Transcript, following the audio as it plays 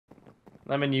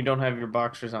Lemon, you don't have your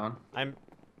boxers on.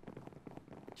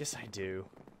 Yes, I do.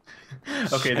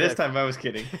 Okay, this time I was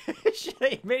kidding.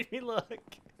 Shit, made me look.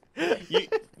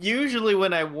 Usually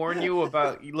when I warn you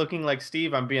about looking like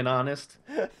Steve, I'm being honest.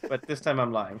 But this time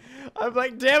I'm lying. I'm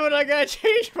like, damn it, I gotta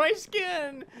change my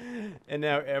skin. And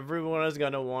now everyone is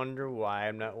gonna wonder why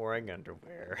I'm not wearing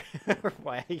underwear. Or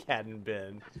why I hadn't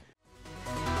been.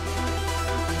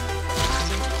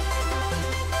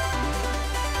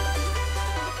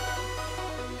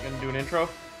 Gonna do an intro?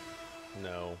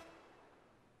 No.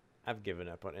 I've given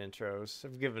up on intros.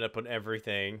 I've given up on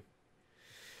everything.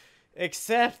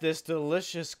 Except this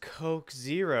delicious Coke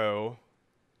Zero.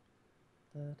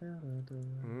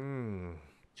 Mmm.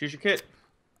 Choose your kit.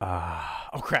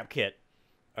 Oh crap, kit.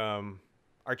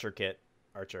 Archer kit.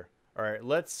 Archer. Alright,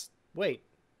 let's wait.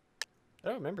 I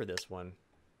don't remember this one.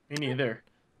 Me neither.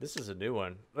 This is a new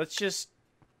one. Let's just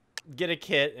get a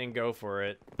kit and go for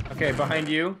it. Okay, behind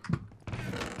you.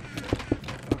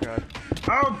 Oh god.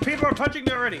 Oh, people are punching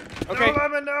me already. Okay. No,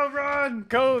 Lemon, no, run.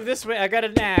 Go this way. I got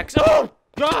an axe. Oh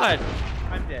god!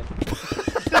 I'm dead.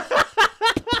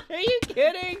 Are you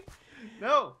kidding?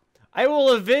 No. I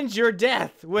will avenge your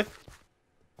death with.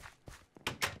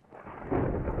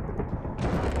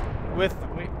 Wait,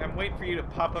 I'm waiting for you to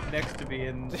pop up next to me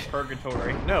in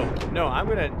purgatory. No, I'm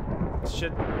gonna.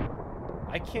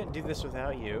 I can't do this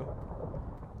without you.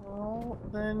 Well,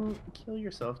 then kill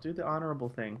yourself. Do the honorable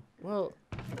thing. Well,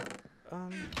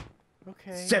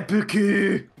 okay.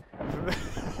 Seppuku.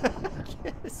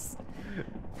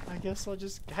 I guess I'll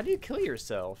just. How do you kill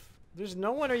yourself? There's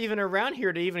no one even around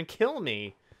here to even kill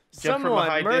me. Jump from a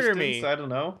high murder distance, me. I don't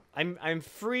know. I'm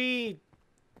free.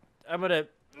 I'm gonna.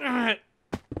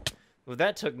 Well,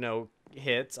 that took no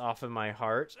hits off of my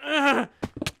heart.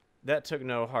 That took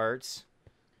no hearts.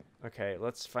 Okay,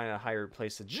 let's find a higher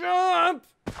place to jump.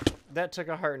 That took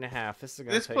a heart and a half. This is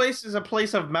gonna. This place is a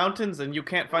place of mountains, and you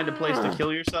can't find a place to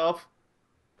kill yourself.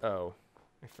 Oh,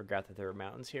 I forgot that there were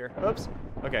mountains here. Oops.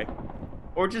 Okay.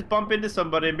 Or just bump into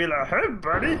somebody and be like, "Hey,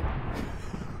 buddy."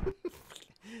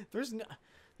 There's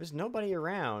nobody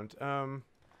around.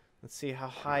 Let's see how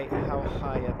high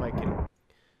up I can.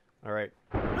 All right.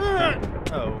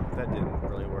 Oh, that didn't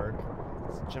really work.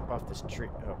 Let's jump off this tree.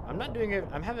 Oh, I'm not doing it.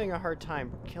 I'm having a hard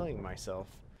time killing myself.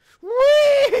 Whee!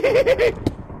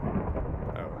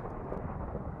 Oh,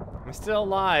 I'm still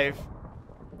alive.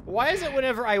 Why is it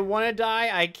whenever I want to die,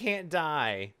 I can't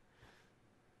die?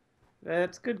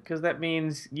 That's good, because that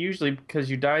means usually because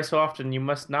you die so often, you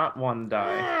must not want to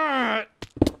die.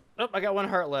 Oh, I got one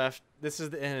heart left. This is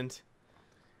the end.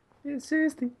 This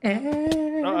is the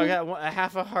end. Oh, I got a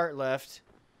half a heart left.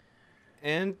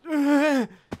 And...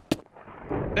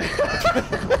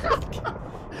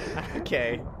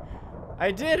 Okay.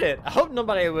 I did it. I hope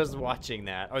nobody was watching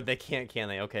that. Or they can't, can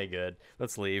they? Okay, good.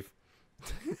 Let's leave.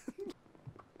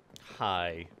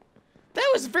 Hi. That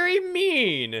was very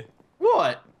mean.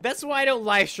 What? That's why I don't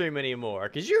live stream anymore,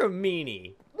 because you're a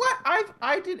meanie. What?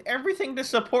 I did everything to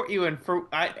support you, and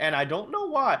I don't know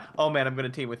why. Oh man, I'm gonna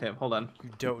team with him. Hold on. You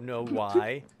don't know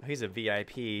why? He's a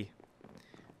VIP.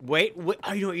 Wait,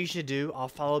 oh, you know what you should do? I'll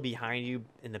follow behind you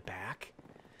in the back,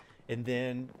 and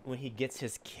then when he gets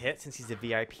his kit, since he's a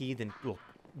VIP,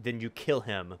 then you kill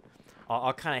him.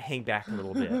 I'll kind of hang back a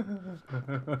little bit.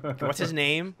 Okay, what's his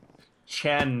name?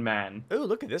 Chan Man. Oh,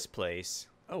 look at this place.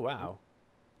 Oh wow.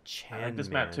 Chan I like this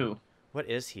Man. map too. What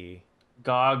is he?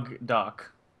 DogDoc.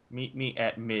 Meet me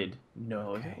at mid.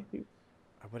 No. Okay.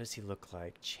 What does he look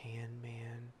like? Chan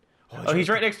Man. Oh, he's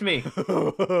right next to me.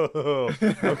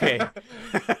 Okay.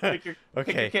 Take your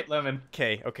kit, Lemon.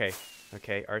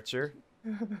 Okay, Archer.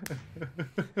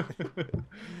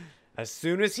 As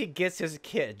soon as he gets his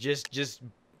kit,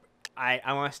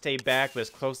 I want to stay back, but as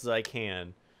close as I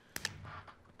can.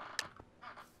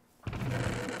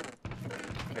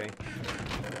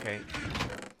 Okay.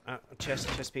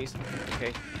 Chest piece.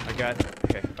 Okay, I got.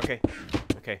 Okay.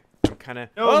 I'm kind of.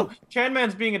 No, oh! Chan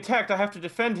Man's being attacked. I have to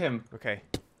defend him. Okay.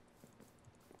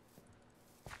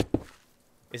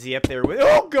 Is he up there with?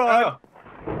 Oh God!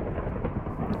 Oh.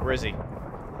 Where is he?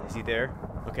 Is he there?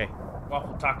 Okay.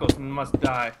 Waffle tacos must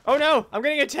die. Oh no! I'm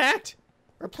getting attacked.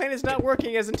 Our plan is not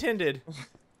working as intended.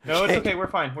 No, it's okay. We're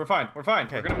fine. We're fine.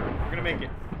 Okay. We're gonna make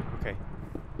it. Okay.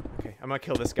 I'm gonna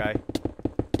kill this guy.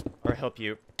 Or help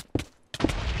you.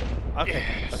 Okay.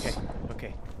 Yes.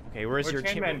 Okay. Where's your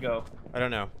Chan Man go? I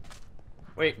don't know.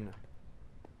 Wait.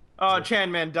 Oh,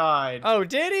 Chan Man died. Oh,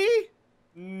 did he?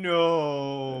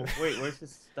 No. Wait, where's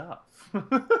his stuff?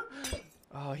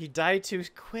 Oh, he died too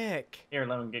quick. Here,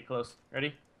 let him get close.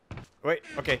 Ready? Wait.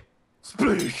 Okay.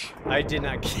 Sploosh. I did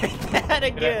not get that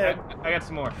again. I got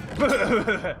some more.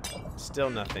 Still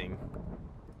nothing.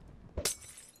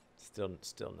 Still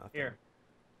nothing. Here.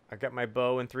 I got my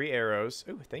bow and 3 arrows.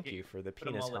 Ooh, thank you for the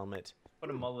penis helmet. Put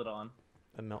a mullet on.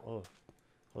 Oh,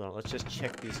 hold on. Let's just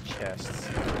check these chests.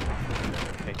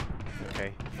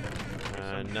 Okay.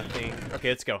 Nothing. Okay,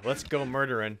 let's go. Let's go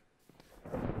murdering.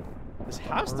 This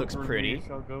house looks pretty. We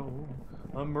shall go.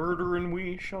 A murdering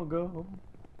we shall go.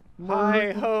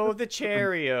 Hi ho, the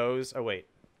Cheerios. Oh wait,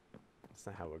 that's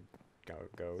not how it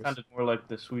goes. Sounded more like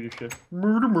the Swedish shift.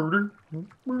 Murder.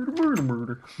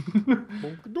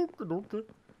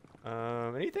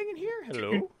 Anything in here?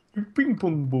 Hello. Ping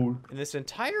pong ball. In this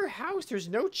entire house, there's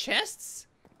no chests.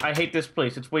 I hate this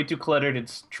place. It's way too cluttered.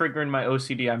 It's triggering my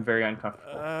OCD. I'm very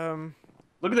uncomfortable.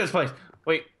 Look at this place.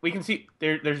 Wait, we can see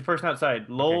there's a person outside.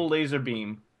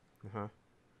 LAWLZERBEAM.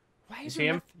 Why is see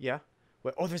him? Yeah.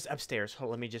 Wait, oh, there's upstairs. Hold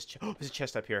on, let me just. Oh, there's a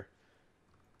chest up here.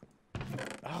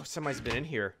 Oh, somebody's been in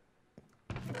here.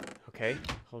 Okay,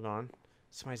 hold on.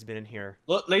 Somebody's been in here.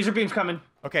 Look, LAWLZERBEAM's coming.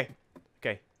 Okay.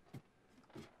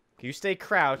 You stay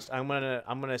crouched. I'm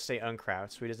gonna stay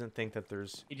uncrouched so he doesn't think that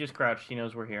there's. He just crouched. He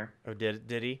knows we're here. Oh, did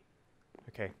he?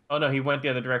 Okay. Oh no, he went the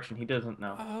other direction. He doesn't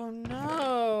know. Oh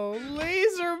no,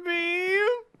 LAWLZERBEAM!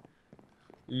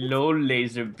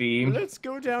 LAWLZERBEAM. Let's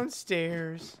go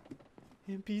downstairs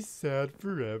and be sad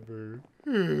forever.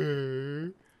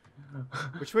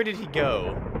 Which way did he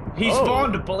go? He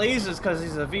spawned blazes because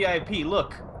he's a VIP.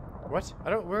 Look. What?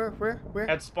 I don't. Where?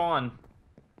 At spawn.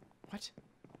 What?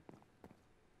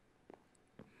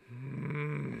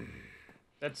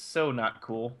 That's so not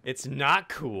cool. It's not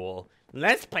cool.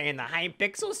 Let's play in the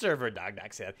Hypixel server,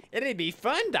 DogDoc said. It'd be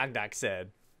fun, DogDoc said.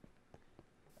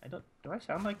 Do I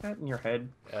sound like that in your head?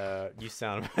 You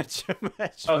sound much.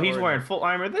 Oh, he's wearing full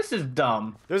armor. This is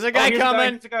dumb. There's a guy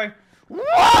coming. There's a guy.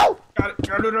 Whoa! Got it.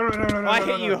 No, I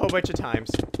hit you a whole bunch of times.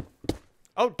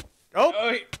 Oh.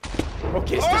 Okay. Oh,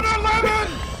 no, lemon!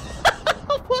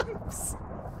 Whoops.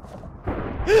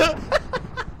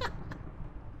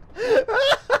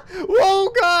 Whoa,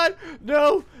 God!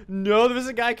 No, there's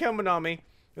a guy coming on me.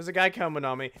 It's the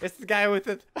guy with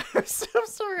the. I'm so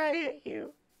sorry I hit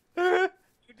you. You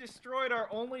destroyed our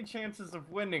only chances of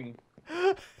winning.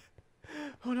 Oh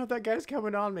no, that guy's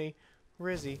coming on me. Where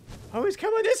is he? Oh, he's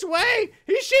coming this way!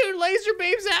 He's shooting laser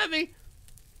beams at me!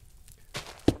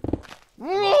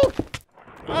 Whoa!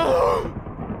 Oh!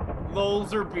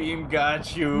 LAWLZERBEAM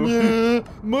got you. Yeah,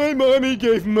 my mommy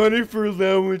gave money for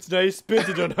allowance and I spent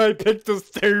it on Hypixel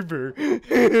server.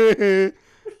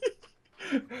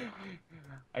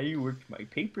 I worked my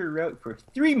paper route for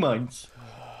 3 months.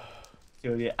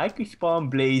 So that I could spawn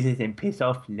blazes and piss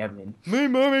off Lemon. My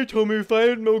mommy told me if I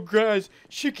had no grass,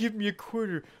 she'd give me a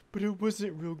quarter. But it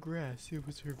wasn't real grass, it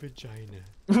was her vagina.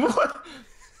 What?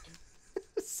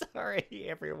 Sorry,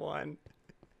 everyone.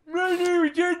 My name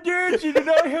is Ed Danson and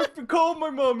I have to call my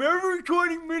mom every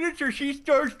 20 minutes or she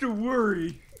starts to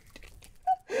worry.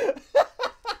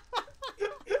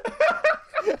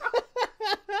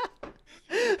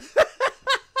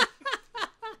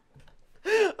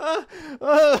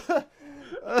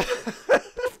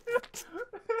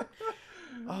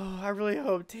 Oh, I really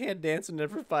hope Ted Danson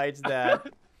never fights that.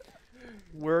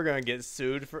 We're gonna get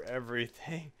sued for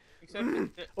everything. Except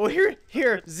Oh, here,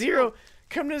 0.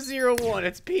 Come to 01.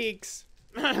 It's peaks.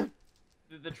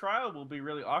 the trial will be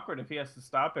really awkward if he has to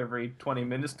stop every 20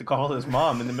 minutes to call his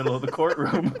mom in the middle of the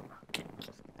courtroom.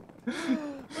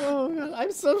 Oh, God,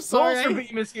 I'm so sorry.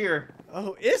 LAWLZERBEAM is here.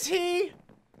 Oh, is he?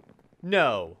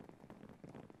 No.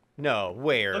 No,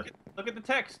 where? Look at the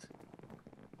text.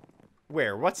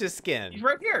 Where? What's his skin? He's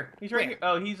right here. He's right here.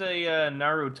 Oh, he's a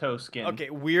Naruto skin. Okay,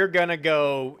 we're gonna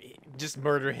go just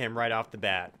murder him right off the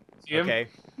bat. See him? Okay.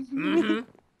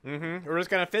 We're just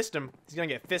gonna fist him. He's gonna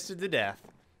get fisted to death.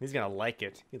 He's gonna like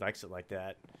it. He likes it like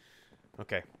that.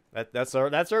 Okay. That's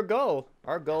our goal.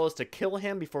 Our goal is to kill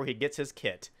him before he gets his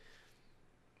kit.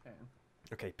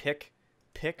 Okay, pick.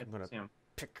 I'm gonna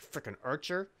pick frickin'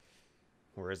 Archer.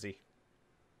 Where is he?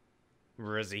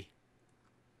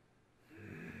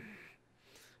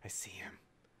 I see him.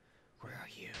 Where are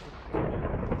you?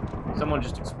 Someone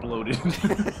just exploded.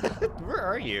 Where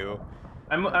are you?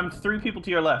 I'm 3 people to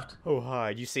your left. Oh,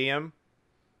 hi. Do you see him?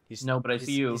 No, but I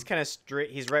see you. He's kind of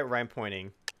straight. He's right where I'm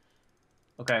pointing.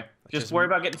 Okay. Just worry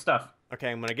about getting stuff. Okay,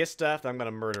 I'm gonna get stuff. I'm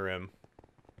gonna murder him.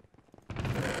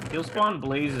 He'll spawn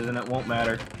blazes and it won't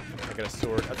matter. I got a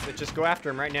sword. Let's just go after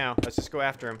him right now. Let's just go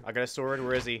after him. I got a sword.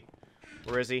 Where is he?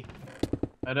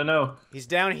 I don't know. He's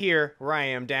down here where I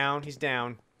am. He's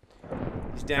down.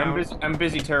 I'm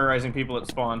busy terrorizing people at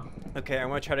spawn. Okay, I'm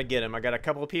gonna try to get him. I got a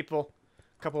couple of people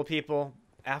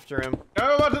after him.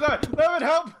 I'm about to die. Lemon,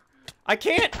 help! I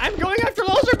can't. I'm going after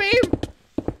LAWLZERBEAM.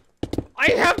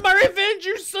 I have my revenge,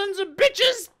 you sons of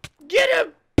bitches. Get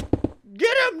him.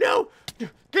 Get him! No!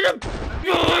 Get him!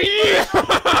 Oh, yeah!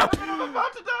 I'm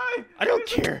about to die! I don't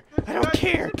care. I don't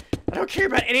care. I don't care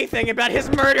about anything about his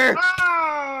murder.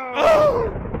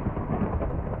 Oh!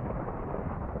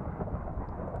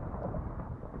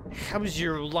 How's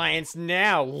your alliance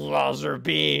now,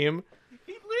 LAWLZERBEAM?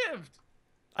 He lived!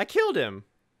 I killed him.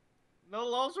 No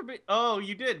LAWLZERBEAM. Oh,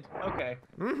 you did? Okay.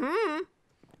 Mm-hmm.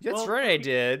 That's Well, right, I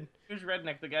did. Here's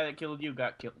Redneck, the guy that killed you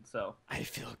got killed, so. I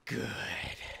feel good.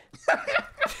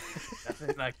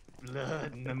 Nothing like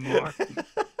blood in the morning.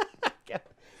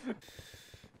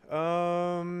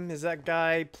 Is that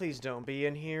guy? Please don't be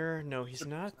in here. No, he's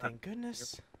not. Thank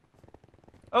goodness.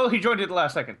 Oh, he joined you at the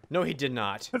last second. No, he did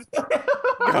not.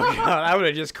 Oh god, I would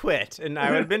have just quit, and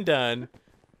I would have been done.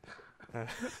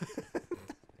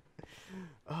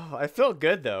 Oh, I felt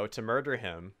good though to murder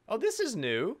him. Oh, this is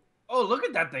new. Oh, look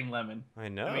at that thing, Lemon. I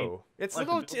know. I mean, it's like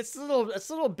a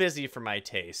little busy for my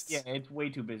tastes. Yeah, it's way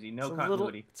too busy. No it's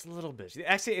continuity. It's a little busy.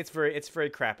 Actually, it's very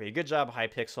crappy. Good job,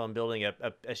 Hypixel, on building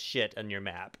a shit on your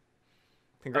map.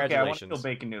 Congratulations. Okay, I want to kill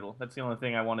Bacon Noodle. That's the only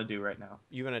thing I want to do right now.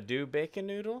 You gonna do Bacon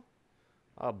Noodle?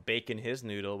 I'll bacon his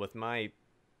noodle with my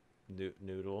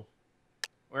noodle.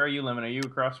 Where are you, Lemon? Are you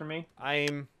across from me?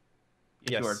 I'm.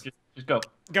 Yes, yes. you are. Just go.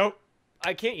 Go.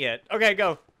 I can't yet. Okay,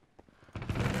 go.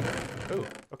 Ooh.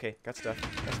 Okay, got stuff.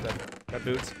 Got stuff. Got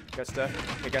boots. Got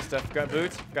stuff. Okay, got stuff. Got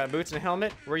boots. Got boots and a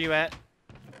helmet. Where you at?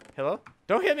 Hello?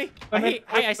 Don't hit me. Lemon,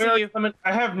 Hi, I see you. Lemon,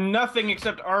 I have nothing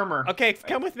except armor. Okay,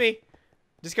 come with me.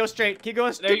 Just go straight. Keep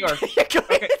going There straight. you are. Go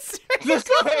Okay. This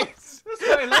way. This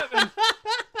way, Lemon.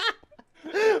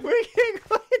 We're getting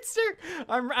closer.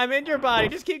 I'm in your body.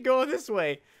 Just keep going this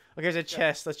way. Okay, there's a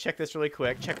chest. Let's check this really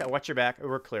quick. Check that. Watch your back.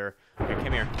 We're clear. Okay,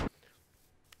 come here.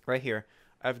 Right here.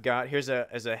 I've got. Here's a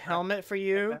helmet for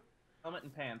you. Helmet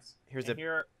and pants. Here's and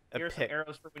a here's some pick.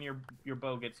 arrows for when your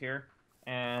bow gets here,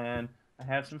 and I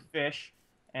have some fish,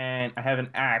 and I have an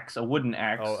axe, a wooden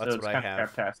axe. Oh, that's so it's what I kind of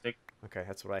have. craptastic. Okay,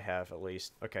 that's what I have at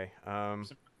least. Okay.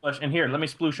 And here, let me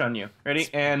sploosh on you. Ready?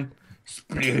 And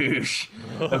sploosh.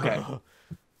 Okay.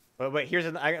 But wait, here's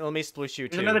let me sploosh you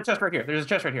too. There's another chest right here. There's a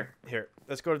chest right here. Here,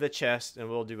 let's go to the chest and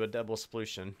we'll do a double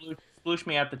splooshin. Sploosh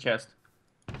me at the chest.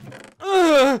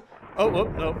 Oh,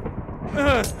 whoop, nope.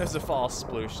 That's a false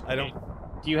sploosh. I don't.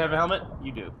 Do you have a helmet?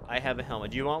 You do. I have a helmet.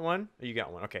 Do you want one? Oh, you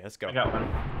got one. Okay, let's go. I got one.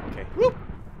 Okay. Whoop.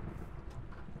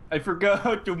 I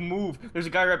forgot to move. There's a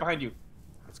guy right behind you.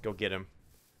 Let's go get him.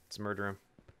 Let's murder him.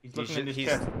 He's looking in his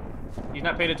chest. He's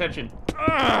not paying attention.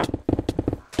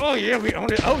 Oh yeah, we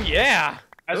own it. Oh yeah.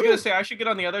 I was gonna say I should get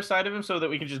on the other side of him so that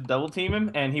we can just double team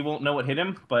him and he won't know what hit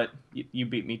him. But you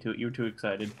beat me to it. You were too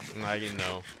excited. I didn't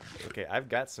know. Okay, I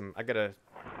got a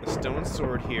stone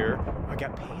sword here. Oh, I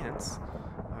got pants.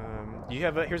 You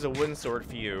have here's a wooden sword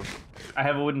for you. I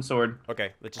have a wooden sword.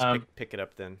 Okay, let's just pick it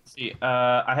up then. Let's see,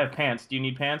 I have pants. Do you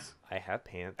need pants? I have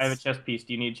pants. I have a chest piece.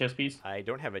 Do you need a chest piece? I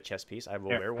don't have a chest piece. I will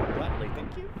Here. wear one gladly.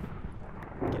 Thank you.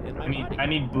 Get in my body. I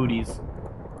need booties.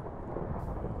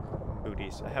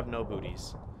 Booties. I have no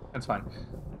booties. That's fine.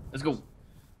 Let's go.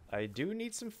 I do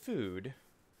need some food.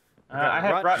 I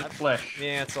have rotten flesh.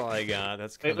 Yeah, that's all I got.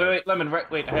 That's wait, Lemon.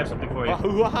 Wait, I have something for you.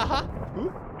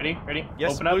 Ready? Ready?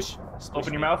 Yes. Open up. Sploosh Open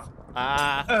me. your mouth.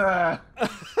 God.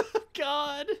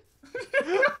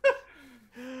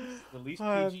 The least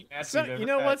PG match we've ever you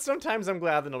know had. what? Sometimes I'm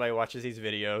glad that nobody watches these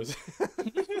videos.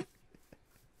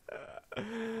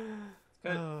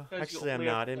 Actually, I'm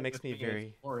not. It makes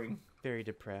me very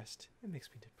depressed. It makes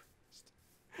me depressed.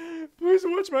 Please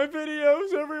watch my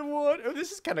videos, everyone. Oh,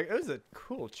 this is it was a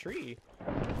cool tree.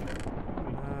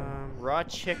 Raw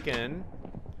chicken.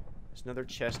 There's another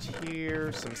chest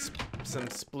here. Some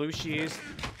splooshies.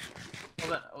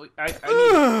 Hold on. I need...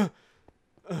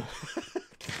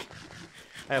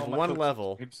 I have one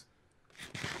level. Oops.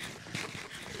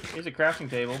 Here's a crafting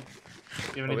table. Do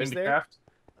you have anything to craft?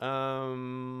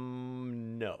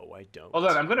 No, I don't. Hold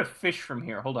on, I'm gonna fish from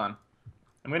here. Hold on.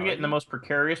 I'm gonna get in the most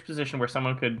precarious position where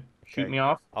someone could shoot me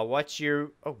off. I'll watch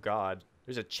you. Oh God,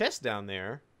 there's a chest down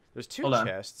there. There's two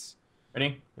chests.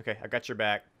 Ready? Okay, I got your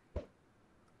back.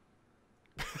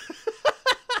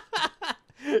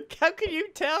 How can you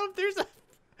tell if there's a...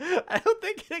 I don't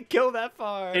think it'd go that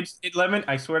far. It's Lemon.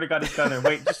 I swear to God, it's down there.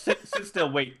 Wait, just sit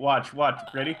still. Wait, watch.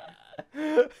 Ready?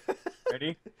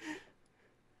 Ready?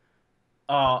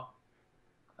 Oh,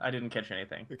 I didn't catch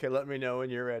anything. Okay, let me know when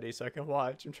you're ready so I can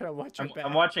watch. I'm trying to watch your back.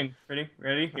 I'm watching. Ready?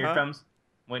 Here it comes.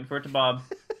 Waiting for it to bob.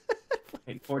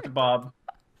 Waiting for it to bob.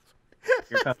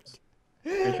 Here it comes.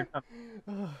 Fish comes.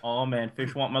 Oh man,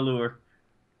 fish want my lure.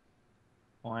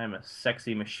 Oh, I am a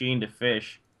sexy machine to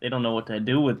fish. They don't know what to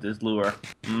do with this lure.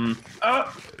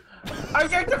 Oh! I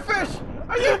yanked the fish!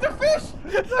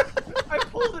 I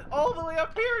pulled it all the way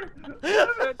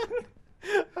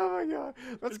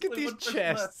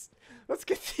chests. Let's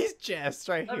get these chests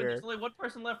right here. There's only one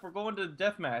person left. We're going to the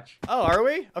deathmatch. Oh, are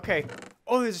we? Okay.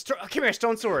 Oh, there's a come here,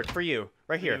 stone sword for you.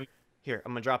 Right here. Here,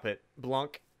 I'm gonna drop it.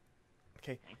 Blunk.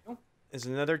 Okay. There's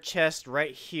another chest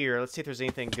right here. Let's see if there's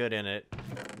anything good in it.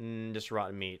 Just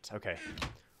rotten meat. Okay.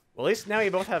 Well, at least now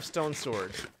you both have stone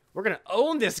swords. We're gonna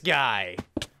own this guy.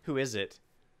 Who is it?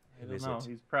 Who is it?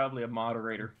 He's probably a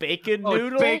moderator. Bacon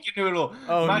Noodle? Bacon Noodle.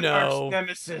 Oh, my no. arch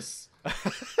nemesis.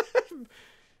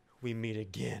 We meet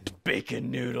again.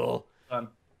 Bacon Noodle. Done.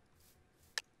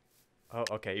 Oh,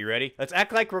 okay. You ready? Let's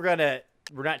act like we're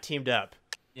not teamed up.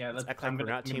 Yeah, let's act like we're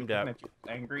not teamed up.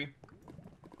 Angry.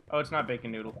 Oh, it's not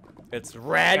Bacon Noodle. It's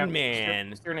Radman.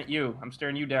 I'm staring at you. I'm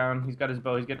staring you down. He's got his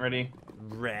bow. He's getting ready.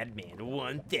 Radman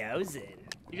 1000.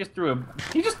 He just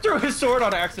threw his sword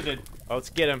on accident. Oh, let's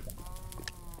get him.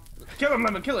 Kill him,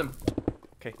 Lemon. Kill him.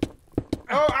 Okay.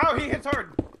 Oh, ow! He hits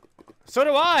hard. So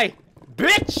do I,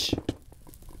 bitch.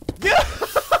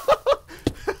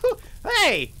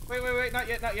 Hey. Wait. Not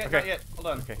yet. Okay. Not yet. Hold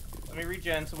on. Okay. Let me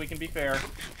regen so we can be fair.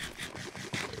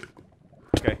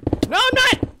 Okay. No, I'm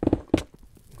not.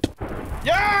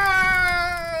 Yeah!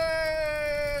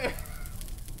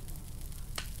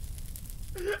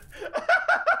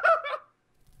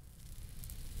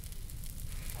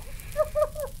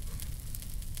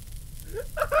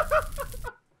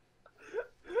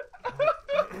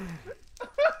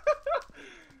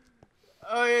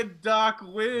 Oh, yeah, Doc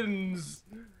wins.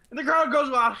 And the crowd goes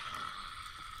wild.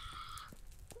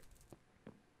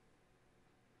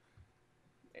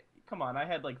 Come on, I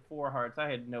had like 4 hearts. I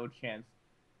had no chance.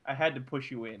 I had to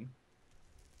push you in.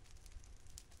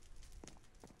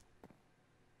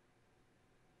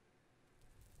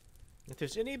 If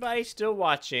there's anybody still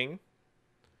watching,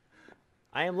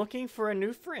 I am looking for a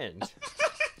new friend.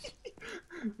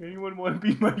 Anyone want to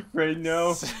be my friend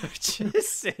now?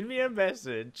 Just send me a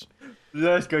message.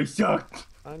 Last guy sucked.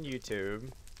 On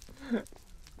YouTube.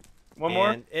 One more?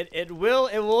 And it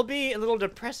will be a little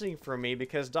depressing for me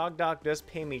because DogDoc does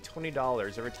pay me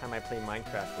 $20 every time I play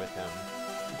Minecraft with him.